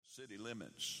city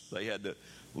limits. They had to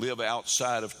live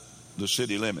outside of the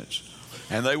city limits.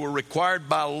 And they were required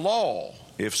by law,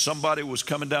 if somebody was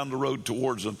coming down the road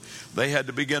towards them, they had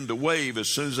to begin to wave as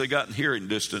soon as they got in hearing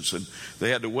distance. And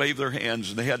they had to wave their hands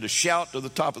and they had to shout to the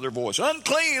top of their voice,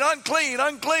 "Unclean, unclean,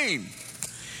 unclean."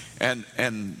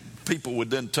 And people would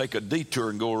then take a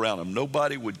detour and go around them.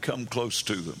 Nobody would come close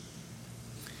to them.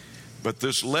 But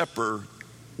this leper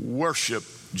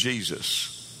worshiped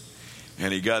Jesus,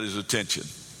 and he got his attention.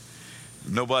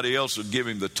 Nobody else would give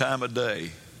him the time of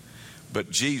day,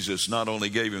 but Jesus not only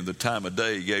gave him the time of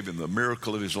day, he gave him the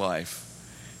miracle of his life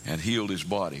and healed his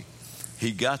body.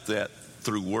 He got that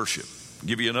through worship. I'll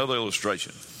give you another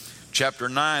illustration. Chapter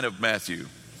 9 of Matthew,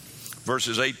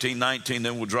 verses 18, 19,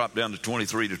 then we'll drop down to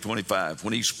 23 to 25.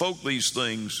 When he spoke these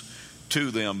things to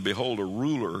them, behold, a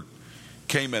ruler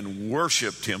came and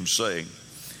worshiped him, saying,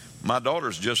 "My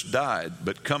daughter's just died,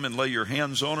 but come and lay your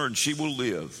hands on her and she will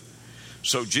live."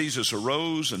 So Jesus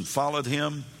arose and followed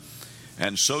him,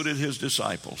 and so did his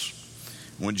disciples.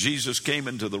 When Jesus came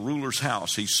into the ruler's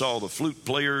house, he saw the flute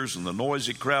players and the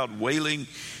noisy crowd wailing,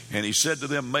 and he said to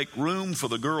them, "Make room, for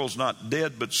the girl's not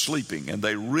dead but sleeping." And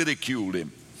they ridiculed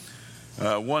him.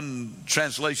 One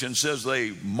translation says they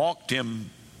mocked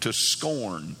him to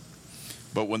scorn.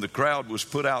 But when the crowd was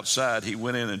put outside, he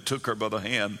went in and took her by the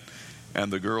hand,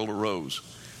 and the girl arose.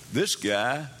 This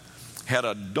guy had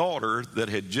a daughter that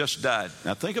had just died.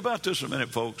 Now think about this a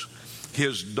minute, folks.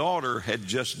 His daughter had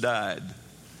just died,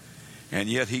 and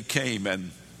yet he came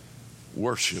and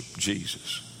worshiped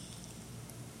Jesus.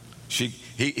 He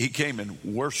came and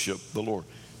worshiped the Lord.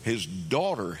 His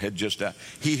daughter had just died.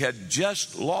 He had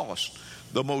just lost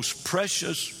the most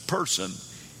precious person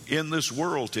in this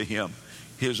world to him,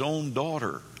 his own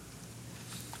daughter.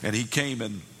 And he came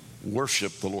and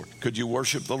worshiped the Lord. Could you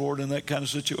worship the Lord in that kind of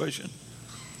situation?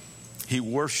 He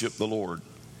worshiped the Lord.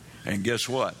 And guess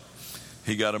what?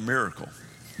 He got a miracle.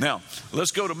 Now,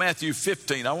 let's go to Matthew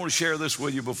 15. I want to share this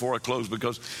with you before I close,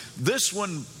 because this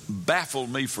one baffled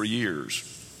me for years.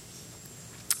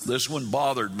 This one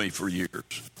bothered me for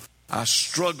years. I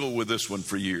struggled with this one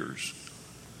for years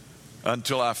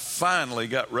until I finally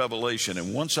got revelation.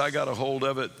 And once I got a hold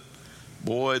of it,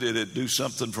 boy, did it do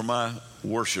something for my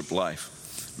worship life.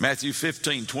 Matthew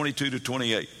 15, 22 to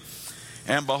 28.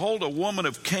 And behold, a woman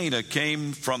of Cana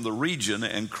came from the region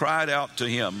and cried out to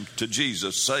him, to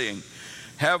Jesus, saying,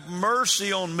 "Have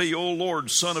mercy on me, O Lord,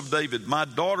 Son of David. My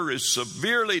daughter is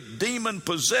severely demon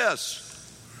possessed."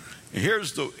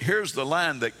 Here's the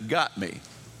line that got me.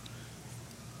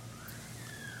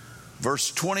 Verse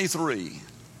 23.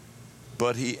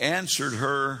 But he answered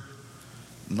her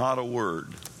not a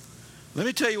word. Let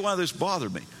me tell you why this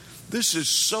bothered me. This is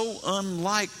so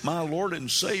unlike my Lord and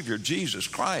Savior, Jesus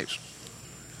Christ.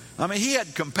 I mean, he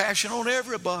had compassion on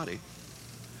everybody.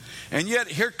 And yet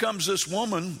here comes this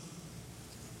woman,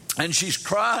 and she's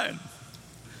crying.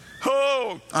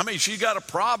 Oh, I mean, she got a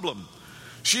problem.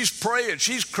 She's praying.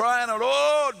 She's crying out,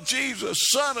 "Oh, Jesus,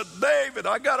 Son of David,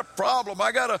 I got a problem.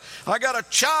 I got a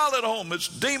child at home that's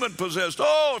demon possessed.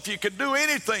 Oh, if you could do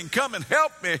anything, come and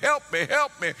help me, help me,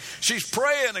 help me." She's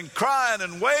praying and crying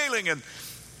and wailing,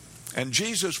 and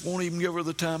Jesus won't even give her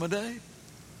the time of day.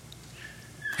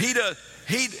 He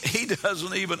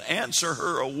doesn't even answer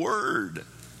her a word.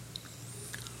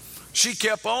 She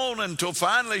kept on until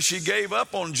finally she gave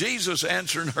up on Jesus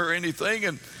answering her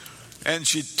anything, and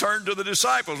she turned to the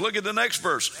disciples. Look at the next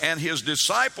verse. And his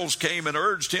disciples came and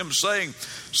urged him, saying,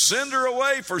 "Send her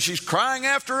away, for she's crying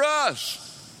after us."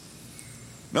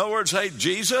 In other words, hey,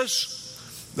 Jesus,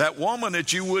 that woman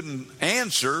that you wouldn't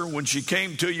answer when she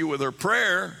came to you with her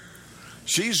prayer,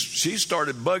 she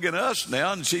started bugging us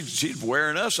now, and she's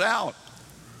wearing us out.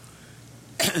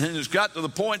 And it's got to the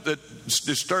point that it's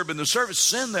disturbing the service.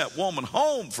 Send that woman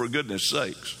home, for goodness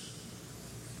sakes.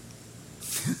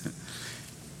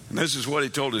 And this is what he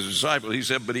told his disciples. He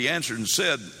said, but he answered and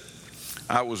said,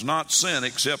 "I was not sent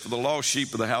except for the lost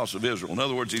sheep of the house of Israel." In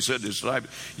other words, he said to his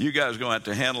disciples, you guys are going to have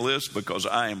to handle this, because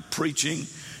I am preaching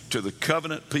to the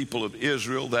covenant people of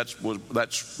Israel. That's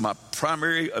my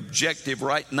primary objective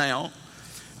right now.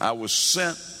 I was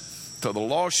sent to the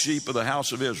lost sheep of the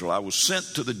house of Israel. I was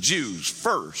sent to the Jews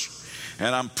first,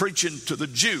 and I'm preaching to the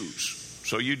Jews.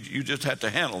 So you just have to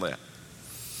handle that.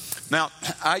 Now,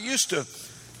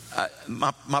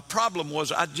 my problem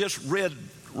was I just read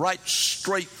right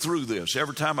straight through this.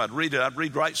 Every time I'd read it, I'd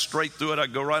read right straight through it.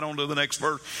 I'd go right on to the next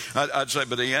verse. I'd say,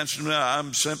 but he answered me,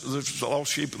 "I'm sent to the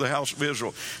lost sheep of the house of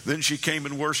Israel." Then she came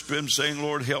and worshiped him, saying,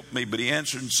 "Lord, help me." But he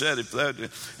answered and said,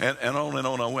 and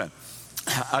on I went.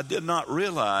 I did not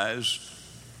realize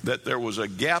that there was a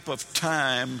gap of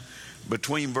time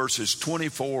between verses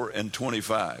 24 and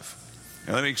 25.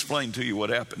 And let me explain to you what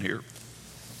happened here.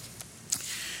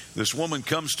 This woman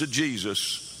comes to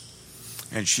Jesus,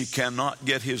 and she cannot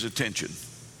get his attention.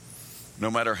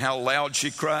 No matter how loud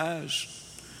she cries,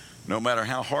 no matter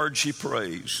how hard she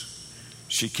prays,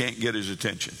 she can't get his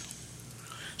attention.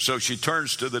 So she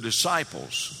turns to the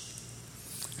disciples,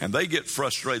 and they get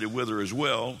frustrated with her as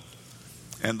well,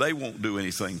 and they won't do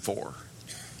anything for her.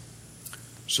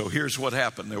 So here's what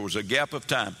happened. There was a gap of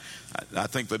time. I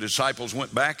think the disciples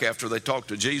went back after they talked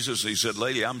to Jesus. He said,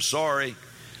 "Lady, I'm sorry."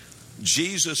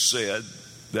 Jesus said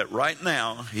that right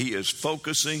now he is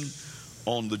focusing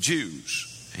on the Jews.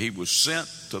 He was sent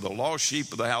to the lost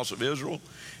sheep of the house of Israel,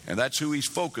 and that's who he's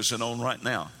focusing on right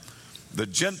now. The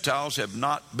Gentiles have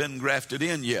not been grafted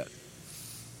in yet.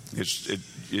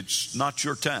 It's not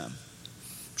your time.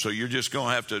 So you're just going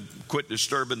to have to quit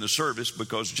disturbing the service,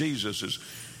 because Jesus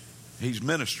he's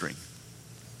ministering.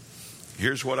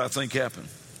 Here's what I think happened.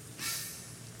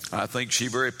 I think she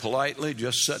very politely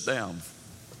just sat down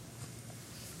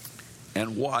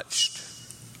and watched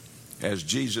as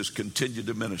Jesus continued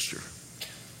to minister.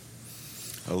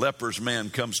 A leprous man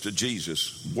comes to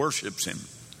Jesus, worships him,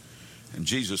 and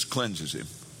Jesus cleanses him.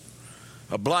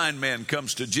 A blind man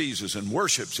comes to Jesus and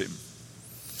worships him,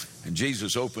 and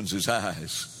Jesus opens his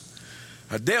eyes.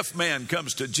 A deaf man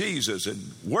comes to Jesus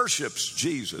and worships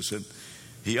Jesus, and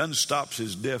he unstops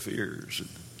his deaf ears.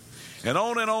 And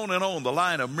on and on and on, the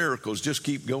line of miracles just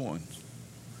keep going.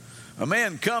 A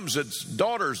man comes, his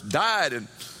daughter's died, and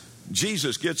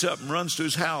Jesus gets up and runs to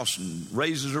his house and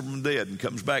raises her from the dead and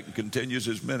comes back and continues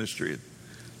his ministry.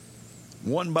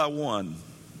 One by one,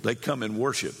 they come and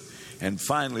worship. And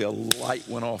finally, a light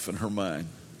went off in her mind.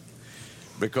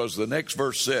 Because the next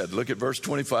verse said, look at verse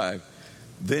 25,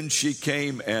 then she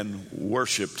came and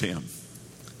worshiped him.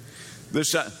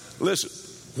 Listen,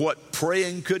 what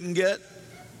praying couldn't get,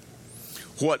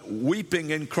 what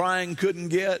weeping and crying couldn't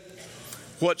get,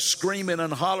 what screaming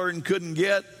and hollering couldn't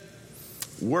get,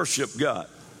 worship God.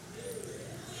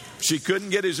 She couldn't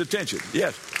get his attention.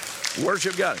 Yes,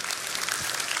 worship God.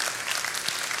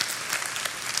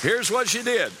 Here's what she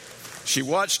did. She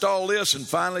watched all this, and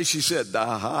finally she said,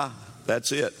 aha,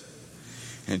 that's it.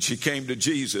 And she came to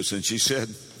Jesus and she said,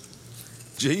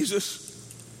 Jesus,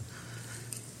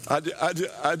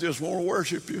 I just want to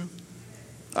worship you.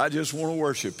 I just want to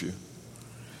worship you.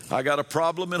 I got a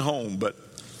problem at home, but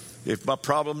if my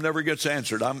problem never gets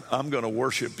answered, I'm going to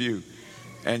worship you.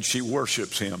 And she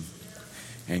worships him.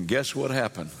 And guess what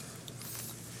happened?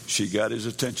 She got his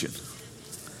attention.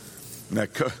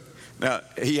 Now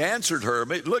he answered her.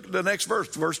 Look at the next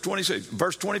verse, verse 26.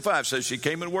 Verse 25 says she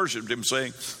came and worshiped him,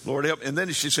 saying, Lord, help. And then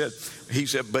he said,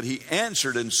 but he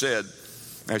answered and said,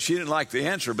 now she didn't like the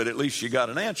answer, but at least she got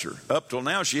an answer. Up till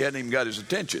now, she hadn't even got his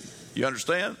attention. You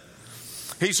understand?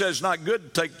 He says it's not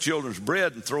good to take children's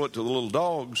bread and throw it to the little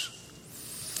dogs.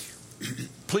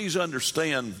 Please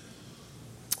understand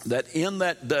that in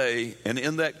that day and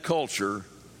in that culture,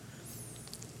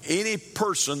 any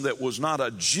person that was not a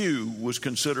Jew was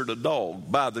considered a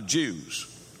dog by the Jews.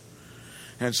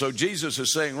 And so Jesus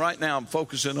is saying right now, I'm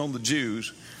focusing on the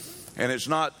Jews, and it's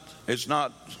not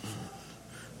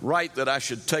right that I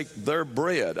should take their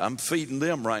bread. I'm feeding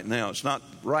them right now. It's not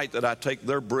right that I take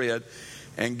their bread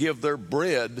and give their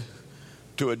bread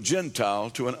to a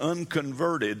Gentile, to an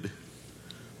unconverted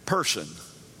person.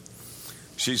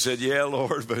 She said, yeah,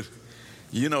 Lord, but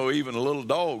you know, even the little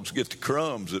dogs get the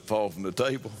crumbs that fall from the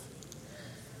table.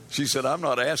 She said, I'm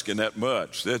not asking that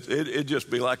much. It'd just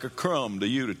be like a crumb to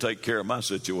you to take care of my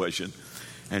situation.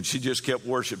 And she just kept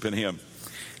worshiping him.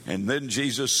 And then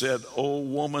Jesus said, "O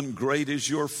woman, great is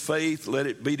your faith. Let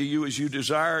it be to you as you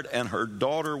desired." And her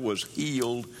daughter was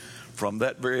healed from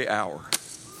that very hour.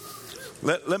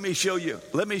 Let me show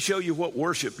you what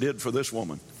worship did for this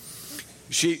woman.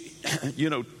 She,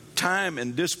 time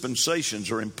and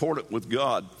dispensations are important with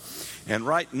God. And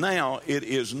right now, it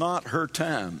is not her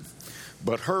time.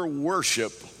 But her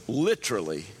worship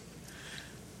literally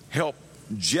helped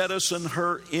jettison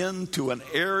her into an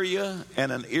area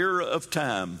and an era of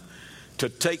time to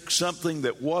take something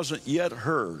that wasn't yet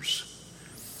hers.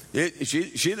 She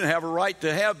didn't have a right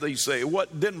to have these things.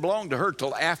 What didn't belong to her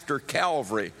till after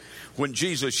Calvary, when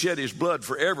Jesus shed his blood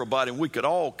for everybody and we could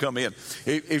all come in.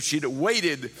 If she'd have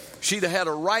waited, she'd have had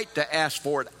a right to ask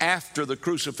for it after the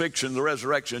crucifixion, the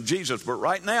resurrection of Jesus. But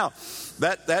right now,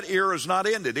 that era is not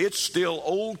ended. It's still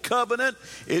Old Covenant.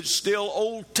 It's still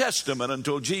Old Testament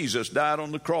until Jesus died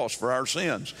on the cross for our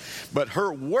sins. But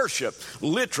her worship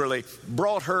literally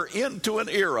brought her into an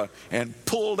era and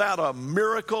pulled out a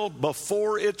miracle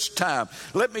before its time.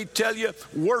 Let me tell you,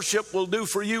 worship will do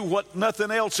for you what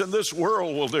nothing else in this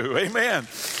world will do. Amen.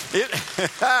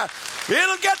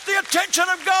 It'll get the attention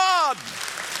of God.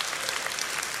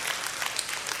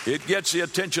 It gets the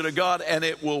attention of God, and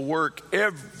it will work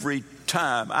every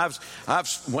time.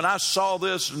 When I saw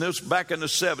this, and this back in the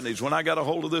 70s, when I got a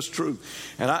hold of this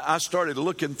truth, and I started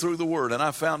looking through the Word, and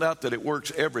I found out that it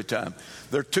works every time.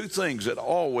 There are two things that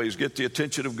always get the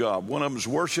attention of God. One of them is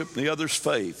worship, and the other is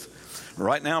faith.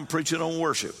 Right now I'm preaching on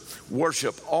worship.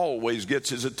 Worship always gets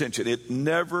his attention. It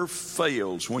never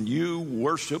fails. When you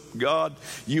worship God,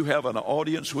 you have an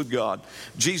audience with God.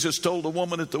 Jesus told the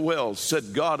woman at the well,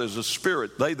 said, God is a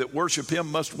spirit. They that worship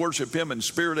him must worship him in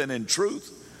spirit and in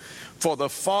truth. For the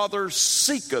Father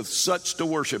seeketh such to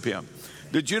worship him.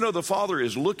 Did you know the Father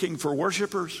is looking for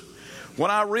worshipers? When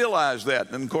I realized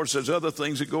that, and of course there's other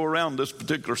things that go around this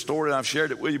particular story, and I've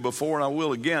shared it with you before, and I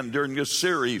will again during this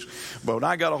series. But when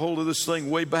I got a hold of this thing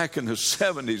way back in the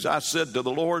 70s, I said to the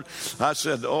Lord, I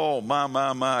said, oh, my,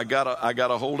 I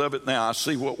got a hold of it now. I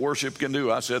see what worship can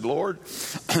do. I said, Lord,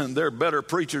 there are better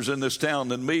preachers in this town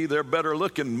than me. There are better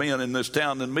looking men in this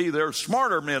town than me. There are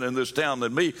smarter men in this town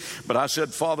than me. But I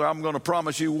said, Father, I'm going to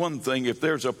promise you one thing. If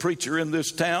there's a preacher in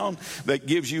this town that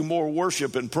gives you more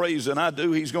worship and praise than I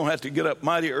do, he's going to have to get up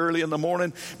mighty early in the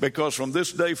morning, because from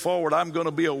this day forward I'm going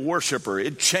to be a worshiper.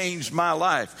 It changed my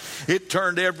life. It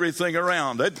turned everything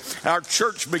around. Our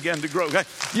church began to grow.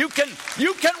 You can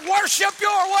worship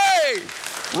your way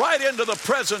right into the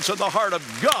presence of the heart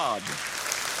of God.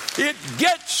 It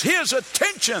gets his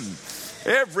attention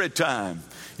every time.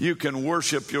 You can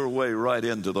worship your way right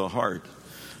into the heart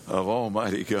of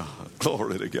Almighty God.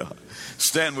 Glory to God.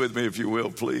 Stand with me if you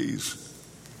will, please.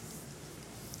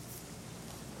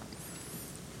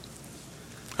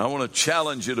 I want to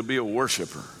challenge you to be a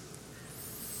worshiper.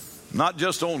 Not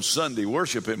just on Sunday.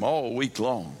 Worship him all week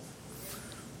long.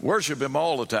 Worship him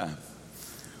all the time.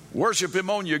 Worship him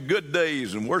on your good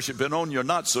days and worship him on your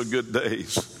not so good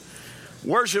days.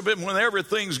 Worship him when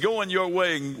everything's going your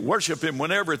way, and worship him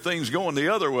when everything's going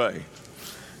the other way.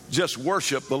 Just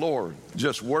worship the Lord.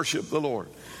 Just worship the Lord.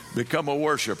 Become a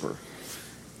worshiper.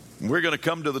 We're going to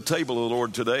come to the table of the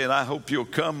Lord today, and I hope you'll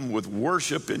come with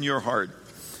worship in your heart,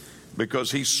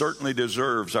 because he certainly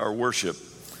deserves our worship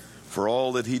for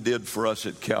all that he did for us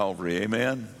at Calvary.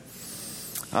 Amen.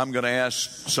 I'm going to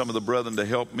ask some of the brethren to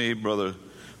help me. Brother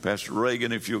Pastor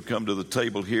Reagan, if you'll come to the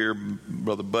table here.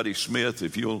 Brother Buddy Smith,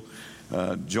 if you'll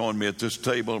join me at this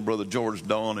table. And Brother George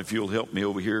Dawn, if you'll help me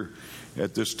over here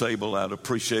at this table, I'd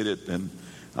appreciate it. And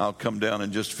I'll come down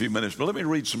in just a few minutes. But let me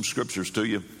read some scriptures to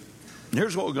you.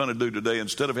 Here's what we're going to do today.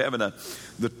 Instead of having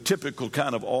the typical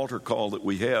kind of altar call that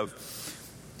we have,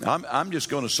 I'm just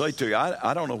going to say to you,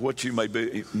 I don't know what you may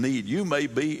need. You may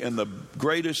be in the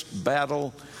greatest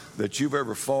battle that you've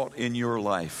ever fought in your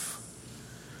life.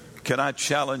 Can I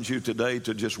challenge you today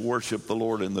to just worship the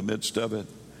Lord in the midst of it?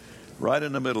 Right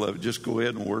in the middle of it, just go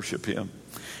ahead and worship him.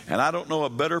 And I don't know a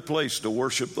better place to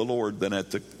worship the Lord than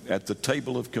at the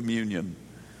table of communion,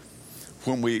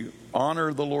 when we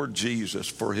honor the Lord Jesus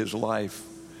for his life,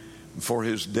 for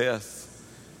his death,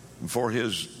 for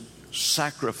his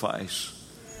sacrifice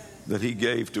that he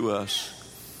gave to us.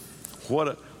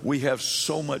 We have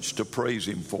so much to praise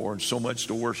him for and so much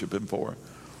to worship him for.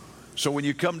 So when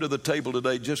you come to the table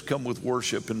today, just come with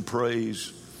worship and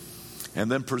praise,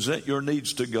 and then present your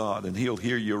needs to God, and he'll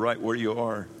hear you right where you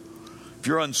are. If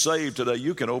you're unsaved today,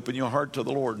 you can open your heart to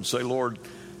the Lord and say, Lord,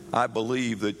 I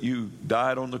believe that you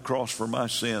died on the cross for my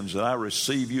sins, and I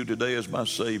receive you today as my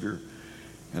Savior.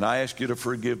 And I ask you to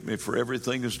forgive me for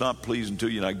everything that's not pleasing to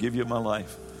you, and I give you my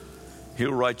life.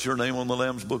 He'll write your name on the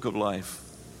Lamb's Book of Life.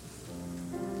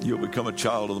 You'll become a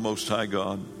child of the Most High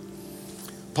God.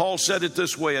 Paul said it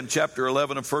this way in chapter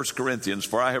 11 of 1 Corinthians,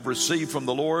 for I have received from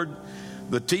the Lord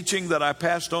the teaching that I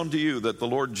passed on to you, that the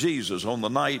Lord Jesus, on the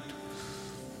night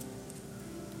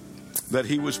that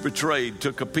he was betrayed,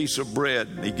 took a piece of bread,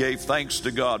 and he gave thanks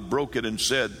to God, broke it, and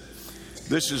said,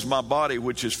 this is my body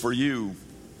which is for you.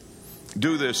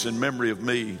 Do this in memory of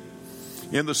me.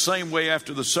 In the same way,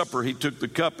 after the supper, he took the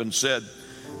cup and said,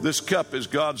 this cup is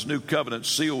God's new covenant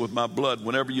sealed with my blood.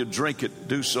 Whenever you drink it,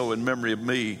 do so in memory of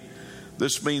me.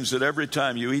 This means that every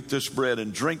time you eat this bread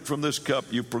and drink from this cup,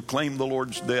 you proclaim the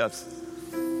Lord's death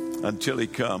until he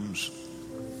comes.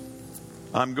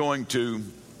 I'm going to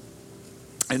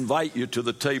invite you to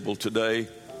the table today.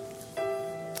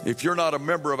 If you're not a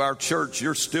member of our church,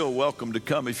 you're still welcome to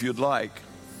come if you'd like.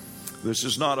 This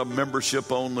is not a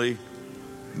membership only.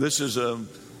 This is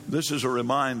a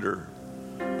reminder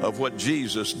of what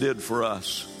Jesus did for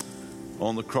us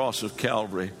on the cross of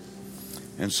Calvary.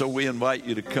 And so we invite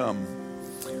you to come.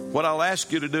 What I'll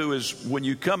ask you to do is, when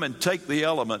you come and take the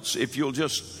elements, if you'll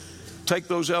just take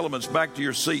those elements back to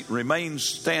your seat. Remain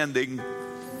standing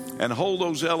and hold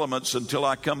those elements until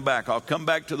I come back. I'll come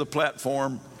back to the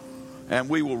platform and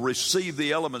we will receive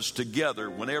the elements together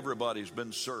when everybody's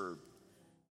been served.